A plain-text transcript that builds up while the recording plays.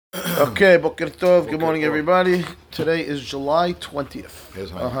Okay, Boker Tov. Good morning, everybody. Today is July 20th. Here's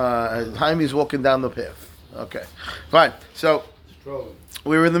Jaime. Jaime's walking down the path. Okay, fine. So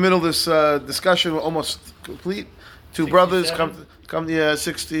we were in the middle of this discussion. We're almost complete. Two brothers come to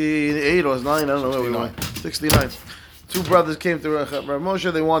 68 or 9. I don't know where we went. 69. Two brothers came to Rabbi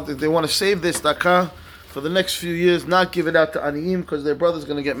Moshe. They want to save this Tzedaka for the next few years, not give it out to Aniyim because their brother's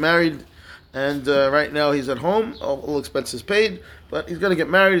going to get married. And right now he's at home, all expenses paid, but he's going to get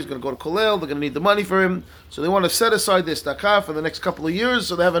married, he's going to go to Kollel, they're going to need the money for him. So they want to set aside this Tzedaka for the next couple of years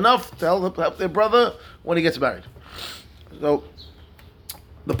so they have enough to help their brother when he gets married. So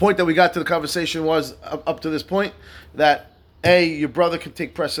the point that we got to the conversation was, up to this point, that A, your brother can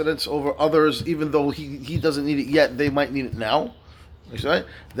take precedence over others, even though he doesn't need it yet, they might need it now. Right?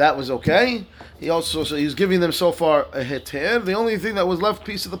 That was okay. So he's giving them so far a heter. The only thing that was left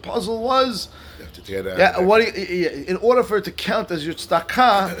piece of the puzzle was, You have to tear that. in order for it to count as your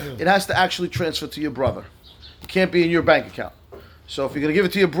tzedakah, it has to actually transfer to your brother. It can't be in your bank account. So if you're going to give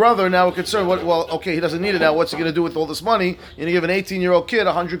it to your brother, now we're concerned. He doesn't need it now. What's he going to do with all this money? You're going to give an 18-year-old kid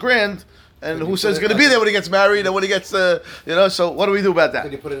 $100,000, and who says he's going to be there when he gets married and when he gets, So what do we do about that?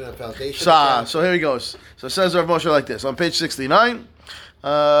 Can you put it in a foundation? So here he goes. So it says Rav Moshe like this on page 69.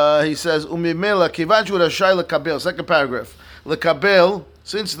 He says, "Umimela kivanchu rashai lekabel." Second paragraph. Lekabel,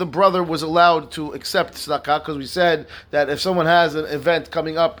 since the brother was allowed to accept tzedakah, because we said that if someone has an event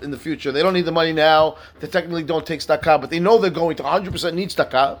coming up in the future, they don't need the money now. They technically don't take tzedakah, but they know they're going to 100% need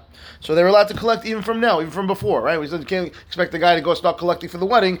tzedakah. So they're allowed to collect even from now, even from before, right? We said you can't expect the guy to go start collecting for the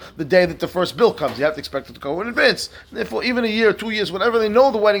wedding the day that the first bill comes. You have to expect it to go in advance. And therefore, even a year, 2 years, whatever, they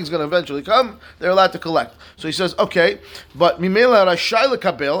know the wedding's going to eventually come, they're allowed to collect. So he says, okay, but mimela rashai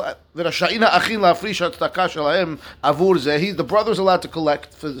lekabel, the brother's allowed to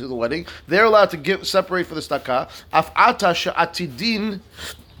collect for the wedding. They're allowed to separate for the tzedakah. Af'ata she'atidin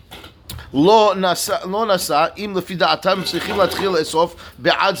lo nasa im lefi da'atam tzrichim latchil esof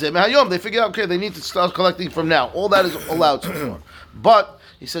be'ad zeh mehayom. They figure out, okay, they need to start collecting from now. All that is allowed so far. But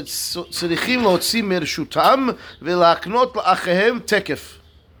he said, tzrichim lotzim mershutam ve'laknot la'achehem tekef.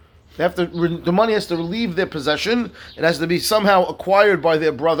 They have to. The money has to leave their possession. It has to be somehow acquired by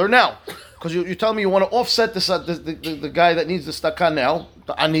their brother now. Because you tell me you want to offset the guy that needs the tzedakah now,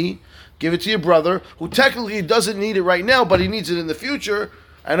 the ani, give it to your brother, who technically doesn't need it right now, but he needs it in the future.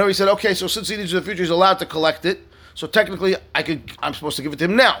 I know he said, okay, so since he needs it in the future, he's allowed to collect it. So technically, I'm supposed to give it to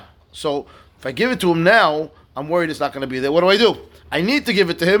him now. So if I give it to him now, I'm worried it's not going to be there. What do? I need to give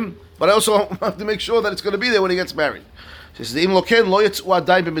it to him, but I also have to make sure that it's going to be there when he gets married. He says,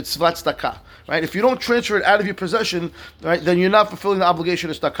 right? If you don't transfer it out of your possession, right, then you're not fulfilling the obligation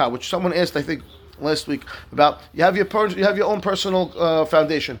of tzedakah, which someone asked, I think, last week about. You have your own personal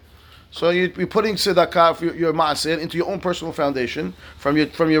foundation. So you're putting tzedakah for your maaseh into your own personal foundation from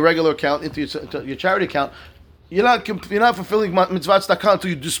your regular account into your charity account. You're not fulfilling mitzvah tzedakah until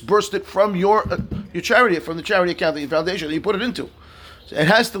you disbursed it from your charity, from the charity account, your foundation that you put it into. It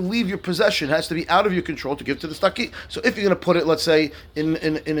has to leave your possession. It has to be out of your control to give to the tzedakah. So if you're going to put it, let's say, in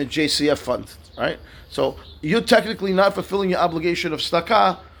a JCF fund, right? So you're technically not fulfilling your obligation of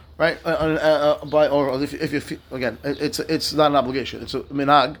tzedakah, right? It's not an obligation. It's a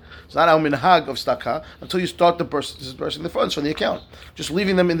minhag. It's not our minhag of tzedakah until you start disbursing the funds from the account. Just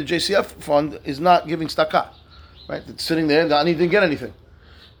leaving them in the JCF fund is not giving tzedakah, right? It's sitting there. And didn't get anything.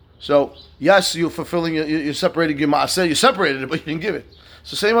 So yes, you're fulfilling. You're separating your maaseh. You separated it, but you didn't give it.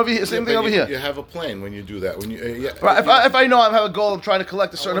 So same thing over here. You have a plan when you do that. When you right. If I know I have a goal, I'm trying to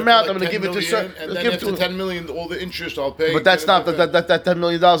collect a certain amount. I'm going to give it to certain. And then after 10 million, all the interest I'll pay. But that's not that $10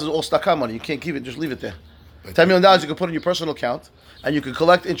 million is all tzedakah money. You can't keep it. Just leave it there. $10 million you can put in your personal account, and you can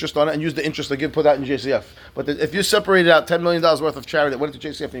collect interest on it and use the interest to put that in JCF. But if you separated out $10 million worth of charity that went into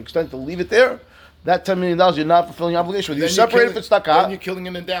JCF and you extend to leave it there, that $10 million you're not fulfilling your obligation with. You separate it for tzedakah. Then you're killing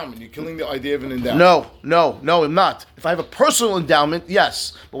an endowment. You're killing the idea of an endowment. No, I'm not. If I have a personal endowment,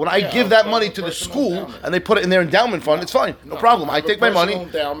 yes. But when I give that money to the school and they put it in their endowment fund, it's fine. No problem. I take my money.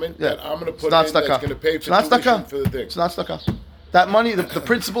 Endowment that I'm going to put in that's going to pay for tuition for the thing. It's not tzedakah. That money, the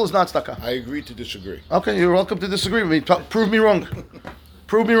principle is not tzedakah. I agree to disagree. Okay, you're welcome to disagree with me. Prove me wrong.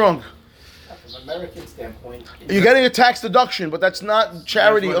 Prove me wrong. From an American standpoint, you're getting a tax deduction, but that's not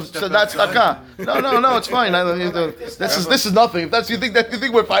charity. So that's tzedakah. No, it's fine. This is nothing. If you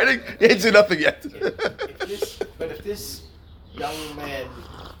think we're fighting, you ain't seen nothing yet. if this young man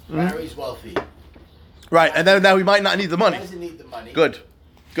marries wealthy, right, and then now we might not need the money. He doesn't need the money. Good.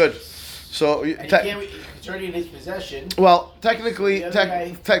 So it's already in his possession. Well, technically,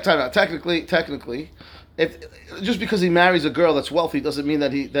 time out. Technically, if just because he marries a girl that's wealthy doesn't mean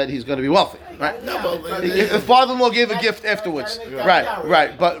that he's going to be wealthy, right? No, but If father-in-law gave a gift afterwards,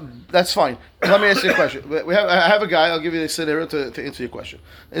 right, but that's fine. Let me ask you a question. I have a guy. I'll give you the scenario to answer your question.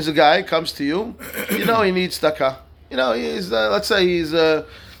 There's a guy comes to you. You know he needs tzedakah. You know he's let's say he's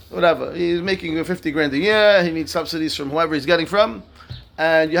whatever. He's making 50 grand a year. He needs subsidies from whoever he's getting from,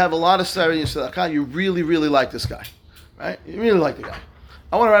 and you have a lot of salary in tzedakah. You really, really like this guy, right? You really like the guy.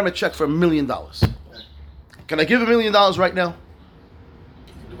 I want to write him a check for $1 million. Can I give $1 million right now?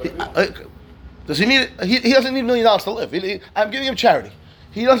 Does he need it? He doesn't need $1 million to live. I'm giving him charity.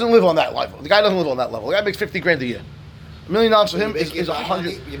 He doesn't live on that level. The guy doesn't live on that level. The guy makes 50 grand a year. $1 million for him is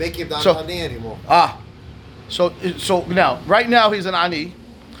 100. You make him not ani anymore. So now, right now he's an ani.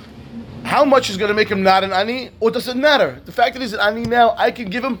 How much is going to make him not an ani, or does it matter? The fact that he's an ani now, I can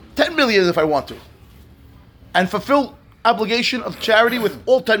give him 10 million if I want to, and fulfill obligation of charity with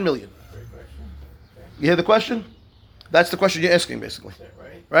all 10 million. You hear the question? That's the question you're asking, basically.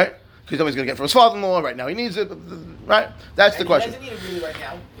 Right? Because nobody's going to get it from his father-in-law right now. He needs it, right? That's the question. He doesn't need it really right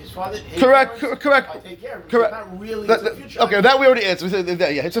now. His father... Correct. I take care of him. Correct. It's not really it's a future okay, item. that we already answered.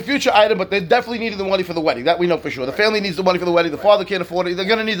 Yeah, it's a future item, but they definitely needed the money for the wedding. That we know for sure. The family needs the money for the wedding. The father can't afford it. They're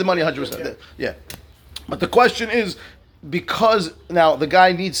going to need the money 100%. Yeah. But the question is, because now the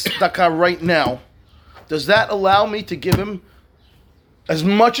guy needs tzedakah right now, does that allow me to give him as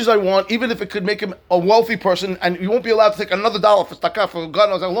much as I want, even if it could make him a wealthy person, and you won't be allowed to take another dollar for tzedakah for God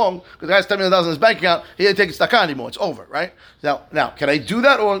knows how long, because the guy has $10 million in his bank account, he ain't taking tzedakah anymore. It's over, right? Now, can I do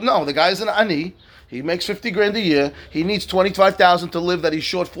that or no? The guy's an ani. He makes 50 grand a year. He needs 25,000 to live that he's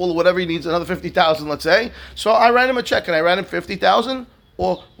shortfall or whatever he needs, another 50,000, let's say. So I write him a check. Can I write him 50,000?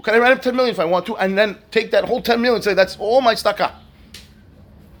 Or can I write him 10 million if I want to, and then take that whole 10 million and say, that's all my tzedakah?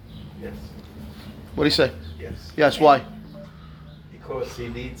 Yes. What do you say? Yes. Yes, why? Because he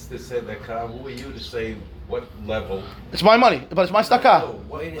needs to say the car. Who are you to say what level? It's my money, but it's my tzedakah.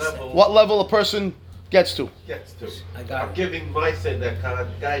 What level a person gets to? Gets to. I'm giving my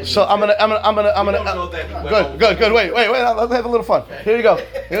tzedakah. Guys. So I'm gonna. Good. Wait. Let's have a little fun. Here you go.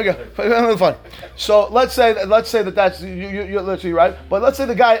 Have a little fun. So let's say that that's you're literally right. But let's say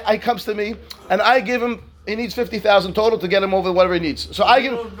the guy comes to me and I give him. He needs 50,000 total to get him over whatever he needs. So I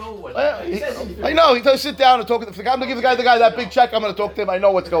give. I know. He does sit down and talk. If I'm gonna give the guy that big check, I'm gonna talk to him. I know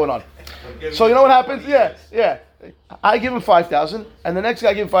what's going on. So you know what happens? Yeah. I give him 5,000, and the next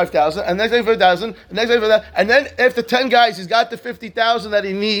guy give him 5,000, and the next guy 5,000, and the next guy 5,000, and then after 10 guys, he's got the 50,000 that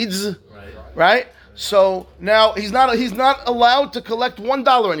he needs. Right. So now he's not allowed to collect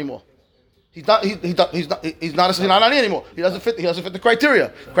 $1 anymore. He's not ani anymore. He doesn't fit the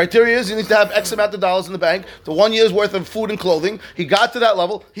criteria. Criteria is he needs to have X amount of dollars in the bank, to 1 year's worth of food and clothing. He got to that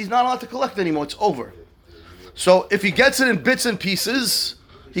level. He's not allowed to collect anymore. It's over. So if he gets it in bits and pieces,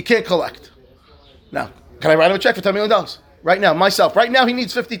 he can't collect. Now, can I write him a check for $10 million? Right now, myself. Right now, he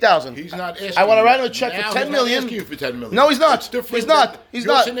needs 50,000. He's not asking. I want to write him a check now for 10 million. He's not asking you for 10 million. No, he's not. He's not. He's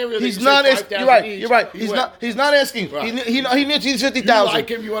not asking. You're right. He's not asking. Right. He needs 50,000. You like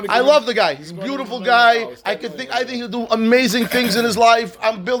him, you want to give I him- love the guy. He's a beautiful guy. I think he'll do amazing things in his life.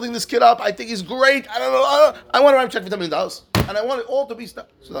 I'm building this kid up. I think he's great. I don't know. I want to write him a check for $10 million, and I want it all to be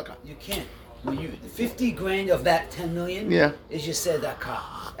tzedakah. You can't. 50 grand of that 10 million is your tzedakah.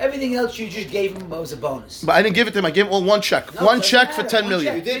 Everything else you just gave him was a bonus. But I didn't give it to him. I gave him all one check. No, one it check doesn't for matter. 10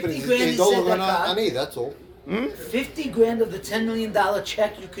 million. You did, but 50 grand he's is no longer tzedakah. ani, that's all. 50 grand of the $10 million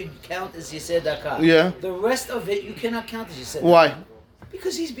check you could count as your tzedakah. Yeah. The rest of it you cannot count as your tzedakah. Why?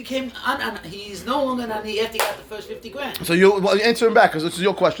 Because he's he's no longer an ani after he got the first 50 grand. So you answer him back because this is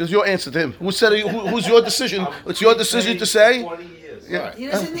your question. It's your answer to him. Who said? Who's your decision? It's your decision to say. 20 years. Yeah.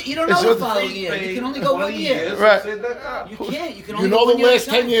 You don't know the following year. You can only go 1 year. Right. You can't. You can You only know go the 1 year last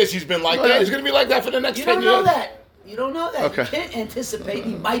at a 10 time. years he's been like that. He's going to be like that for the next You 10 don't years. know that. You don't know that. Okay. You can't anticipate.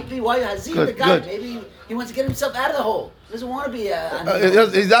 He might be. Why Hazim Good, the guy? good. Maybe he wants to get himself out of the hole. He doesn't want to be a.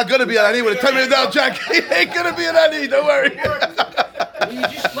 He's not going to be an ani with a $10 million check. He ain't going to be an ani. Don't worry. You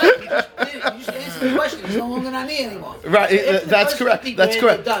just answered the question. He's no longer an ani anymore. Right. After the That's first correct. 50 That's grand,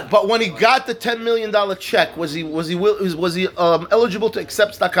 correct. you're done. But when he got the $10 million check, was he eligible to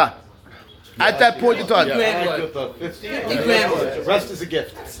accept tzedakah? At that point in time, 50 grand worth. 50 grand worth. The rest is a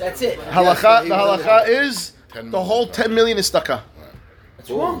gift. That's it. the halacha is the whole 10 million is tzedakah. That's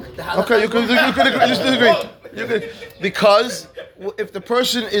wrong. The halakha Okay, you is could wrong. disagree. Because if the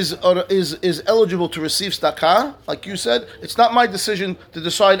person is eligible to receive tzedakah, like you said, it's not my decision to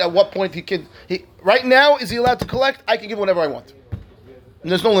decide at what point he can. Right now, is he allowed to collect? I can give whenever I want.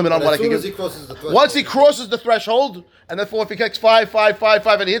 And there's no limit on what I can give. Once he crosses the threshold, and therefore if he gets 5,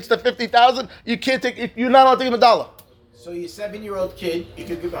 and he hits the 50,000, you can't take. You're not allowed to give him $1. So your 7-year-old kid, you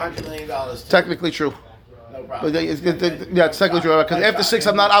could give $100 million to. Technically true. No problem. But it's technically true because after 6,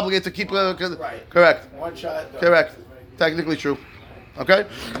 I'm not obligated to keep. Right. Correct. One shot. Correct. Technically true. Okay.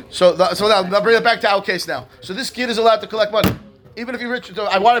 So now bring it back to our case now. So this kid is allowed to collect money. Even if he's rich, so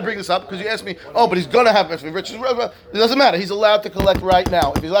I want to bring this up because you asked me, but he's going to have, if he's rich, it doesn't matter. He's allowed to collect right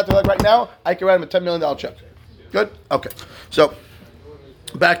now. If he's allowed to collect right now, I can write him a $10 million check. Good? Okay. So,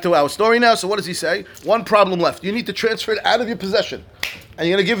 back to our story now. So what does he say? One problem left. You need to transfer it out of your possession. And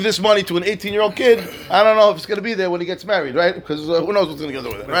you're going to give this money to an 18-year-old kid. I don't know if it's going to be there when he gets married, right? Because who knows what's going to do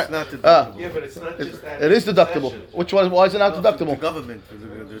with it, right? It's not deductible. Yeah, but it's not just that. It is deductible. Which one? Why is it not deductible? The government for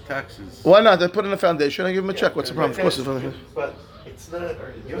their taxes. Why not? They put in a foundation and give him a check. What's the problem? Of course it's But it's not,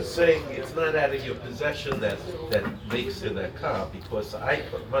 you're saying it's not out of your possession that makes it a car, because I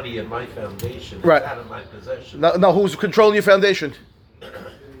put money in my foundation. It's Right. out of my possession. No, who's controlling your foundation?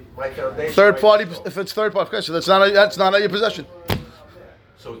 My foundation. Third party. If it's third party, okay, so that's not out of your possession.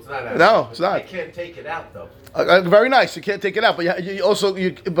 So it's not out. No, it's not. I can't take it out though. Very nice. You can't take it out,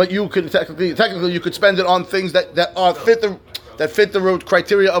 but you could technically you could spend it on things that fit the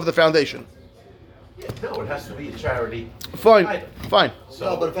criteria of the foundation. Yeah, no, it has to be a charity. Fine. So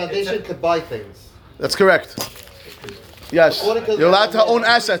No, but a foundation could buy things. That's correct. Yes, According to you're allowed to the- own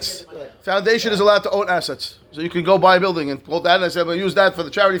assets. Foundation is allowed to own assets, so you can go buy a building and pull that and say, "Well, use that for the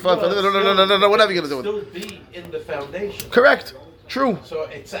charity fund." For whatever you're gonna do. Still be in the foundation. Correct. True. So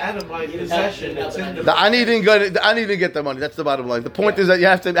it's out of my possession. It's in the. I didn't get the money. That's the bottom line. The point is that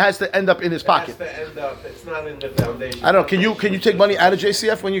it has to end up in his pocket. It has to end up. It's not in the foundation. I don't know. Can you take money out of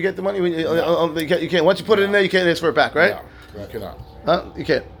JCF when you get the money? You can't. Once you put it in there, you can't transfer it back, right? No, you cannot. You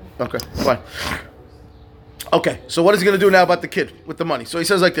can't. Okay, fine. Okay, so what is he going to do now about the kid with the money? So he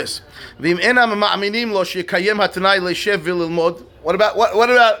says like this: What about what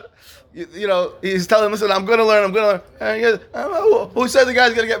about? He's telling him, listen, I'm going to learn. Who said the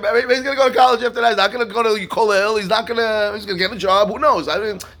guy's going to get married? He's going to go to college after that. He's not going to go to Kollel. He's going to get a job. Who knows? I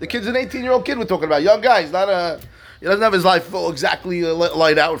mean, the kid's an 18-year-old kid we're talking about. Young guy. He doesn't have his life exactly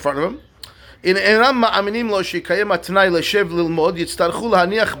laid out in front of him. אינם מאמינים לו שיקיים התנאי לשב ללמוד, יצטרכו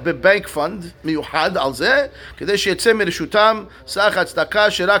להניח בבנק פנד מיוחד על זה, כדי שיצא מרשותם סך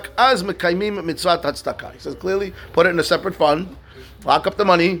הצדקה שרק אז מקיימים מצוות הצדקה. He says clearly, put it in a separate fund, lock up the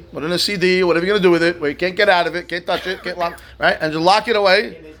money, put it in a CD, whatever you're going to do with it, where you can't get out of it, can't touch it, can't lock, right? And just lock it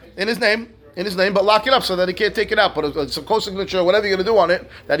away in his name, but lock it up so that he can't take it out. Put some co-signature, whatever you're going to do on it,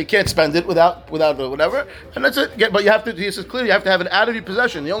 that he can't spend it without whatever. And that's it. But you have to. He says clearly, you have to have it out of your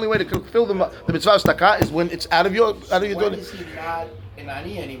possession. The only way to fulfill the mitzvah tzedakah is when it's out of your. When is he not an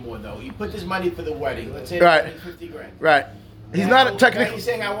ani anymore though? He put this money for the wedding. Let's say Right. 50 grand. Right. He's Now, not technically. He's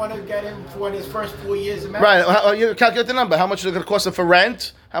saying I want to get him for his first 4 years of marriage. Right. You calculate the number. How much is it going to cost him for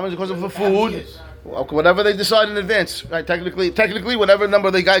rent? How much is it cost him for food? Okay, whatever they decide in advance. Right. Technically, whatever number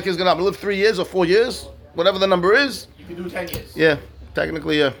the guy is going to live 3 years or 4 years, whatever the number is. You can do 10 years. Yeah.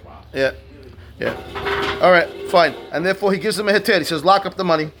 Technically, yeah. Yeah. Yeah. All right. Fine. And therefore, he gives him a heter. He says, lock up the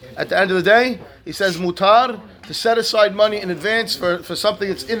money. At the end of the day, he says, mutar, to set aside money in advance for something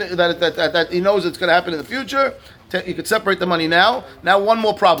that's in it, that he knows it's going to happen in the future. You could separate the money now. Now, one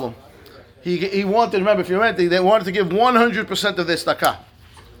more problem. He wanted, remember, if you remember, they wanted to give 100% of their tzedakah.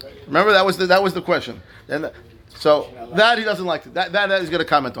 Remember, that was the question. So that he doesn't like. That he's going to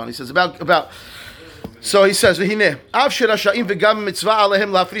comment on. He says about. So he says, "V'hineh av sherashaim v'gam mitzvah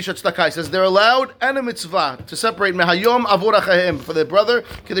alehem lafrish tzedakah." He says they're allowed and a mitzvah to separate mehayom avur achaim for their brother,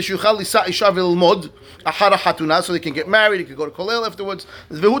 kedei shuchal lisa isha v'lmod achara hatuna, so they can get married, they can go to kollel afterwards.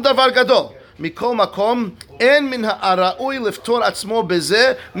 V'hu davar gadol. מכל מקום, אין מן הראוי לפתור עצמו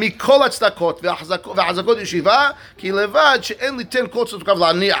בזה מכל הצדקות והחזקות ישיבה, כי לבד שאין ליתן כל צדקה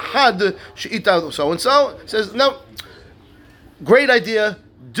לעני אחד שאיתה so and so. Says, no, great idea,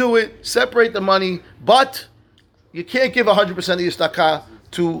 do it, separate the money, but you can't give 100% of your tzedakah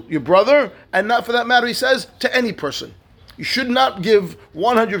to your brother, and not for that matter, he says, to any person. You should not give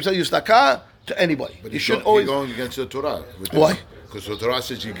 100% of your tzedakah to anybody. But you should always... You're going against the Torah. Why? Because the Torah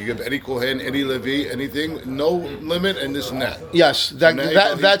says you can give any Kohen, any Levi, anything, no limit, and this and that. Yes,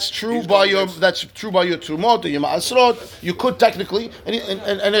 that's true by your Trumot or your Ma'asrot. You could technically, and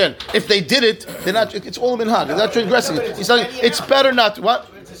again, if they did it, they're not. It's all minhag. They're not transgressing it. He's telling it's better not to, what?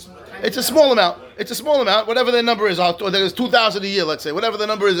 It's a small amount. It's a small amount, whatever their number is. There's 2,000 a year, let's say, whatever the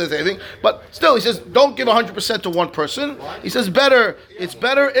number is, they're saving. But still, he says, don't give 100% to one person. He says, it's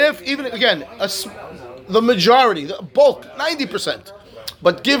better if, even again, the majority, the bulk, 90%.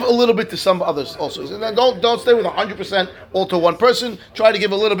 But give a little bit to some others also. And don't stay with 100% all to one person. Try to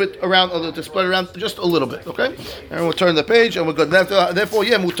give a little bit around, to spread around just a little bit, okay? And we'll turn the page and we're good. Therefore,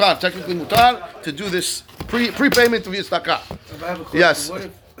 yeah, mutar, technically mutar, to do this prepayment of your tzedakah. I have a question. Yes. What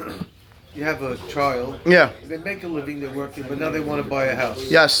if you have a child. Yeah. They make a living, they're working, but now they want to buy a house.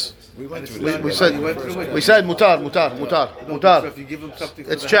 Yes. We went It's through not- that. We said you went through it. we said mutar. So if you give them something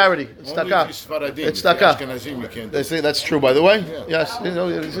for It's the charity. It's Only tzedakah. if you're Sfaradim. It's If you're tzedakah. Ashkenazim, you can't do it. That's true, by the way. Yes.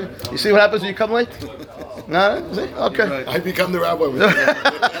 You see what happens when you come late? No. Okay. I become the rabbi. All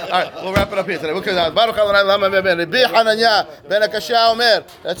right, we'll wrap it up here today. Okay, now, Baruch Adonai Lama Ben Rabbi Hananya Ben Akashya Omer,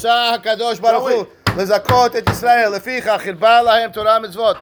 רצה הקדוש ברוך הוא לזכות את ישראל לפיכך הרבה להם תורה מצוות